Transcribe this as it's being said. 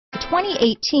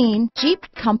2018 Jeep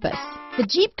Compass. The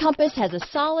Jeep Compass has a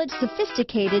solid,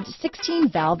 sophisticated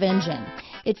 16-valve engine.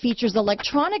 It features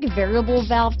electronic variable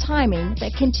valve timing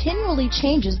that continually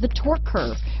changes the torque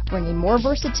curve, bringing more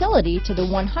versatility to the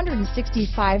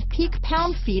 165 peak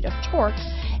pound-feet of torque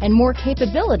and more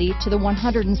capability to the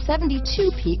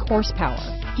 172 peak horsepower.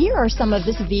 Here are some of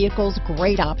this vehicle's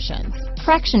great options: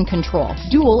 traction control,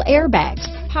 dual airbags,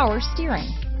 power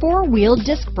steering, four-wheel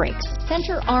disc brakes,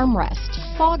 center armrest,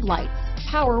 fog lights,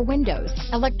 power windows,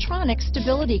 electronic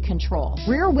stability control,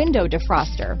 rear window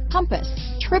defroster, compass,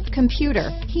 trip computer,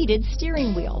 heated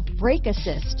steering wheel, brake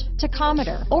assist,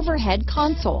 tachometer, overhead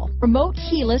console, remote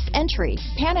keyless entry,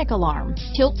 panic alarm,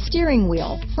 tilt steering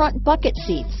wheel, front bucket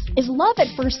seats. Is love at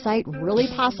first sight really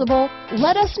possible?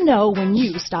 Let us know when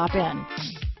you stop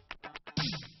in.